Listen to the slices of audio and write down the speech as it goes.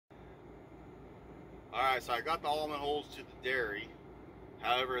Alright, so I got the Almond Hulls to the dairy.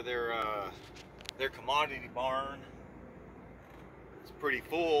 However, their commodity barn is pretty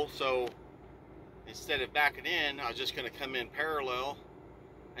full, so instead of backing in, I was just going to come in parallel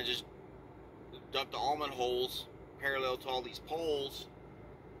and just dump the Almond Hulls parallel to all these poles.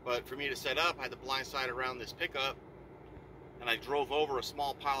 But for me to set up, I had to blindside around this pickup, and I drove over a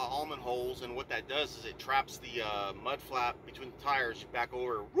small pile of Almond Hulls, and what that does is it traps the mud flap between the tires. You back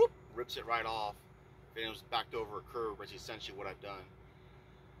over, whoop, rips it right off. And it was backed over a curb, which is essentially what I've done.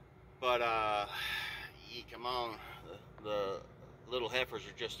 But come on, the little heifers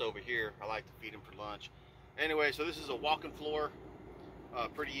are just over here. I like to feed them for lunch. Anyway, so this is a walking floor,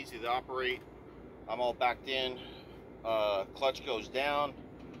 pretty easy to operate. I'm all backed in. Clutch goes down,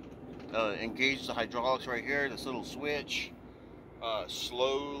 engage the hydraulics right here, this little switch.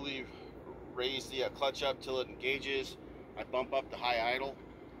 Slowly raise the clutch up till it engages. I bump up the high idle.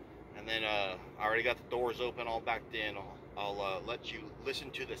 And then I already got the doors open, all backed in. I'll let you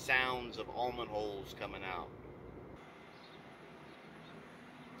listen to the sounds of Almond Hulls coming out.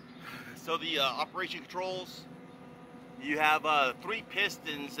 So the operation controls, you have 3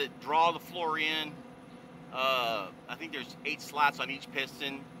 pistons that draw the floor in. I think there's 8 slots on each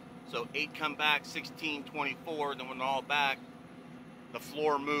piston. So 8 come back, 16, 24. Then when they're all back, the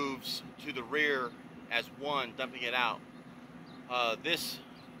floor moves to the rear as one, dumping it out. This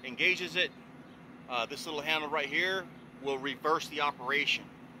engages it. This little handle right here will reverse the operation,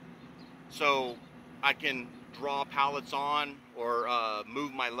 so I can draw pallets on or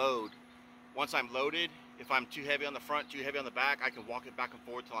move my load. Once I'm loaded, if I'm too heavy on the front, too heavy on the back, I can walk it back and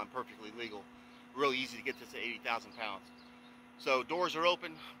forth till I'm perfectly legal. Real easy to get this to 80,000 pounds. So doors are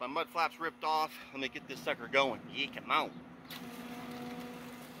open, my mud flaps ripped off. Let me get this sucker going. Yeah, come on.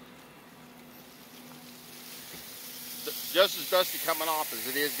 Just as dusty coming off as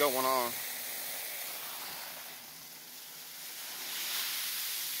it is going on.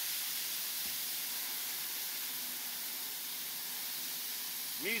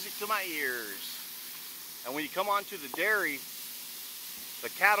 Music to my ears. And when you come onto the dairy, the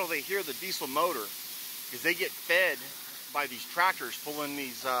cattle, they hear the diesel motor because they get fed by these tractors pulling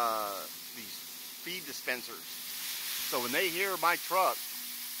these feed dispensers. So when they hear my truck,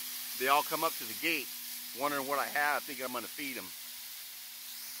 they all come up to the gate wondering what I have, thinking I'm going to feed them.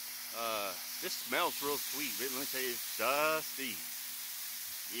 This smells real sweet. Let me tell you, it's dusty.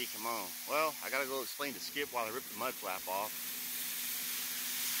 Yeah, come on. Well, I got to go explain to Skip while I rip the mud flap off.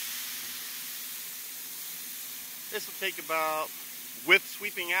 This will take about, with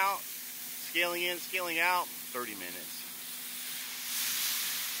sweeping out, scaling in, scaling out, 30 minutes.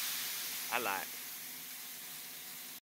 I like it.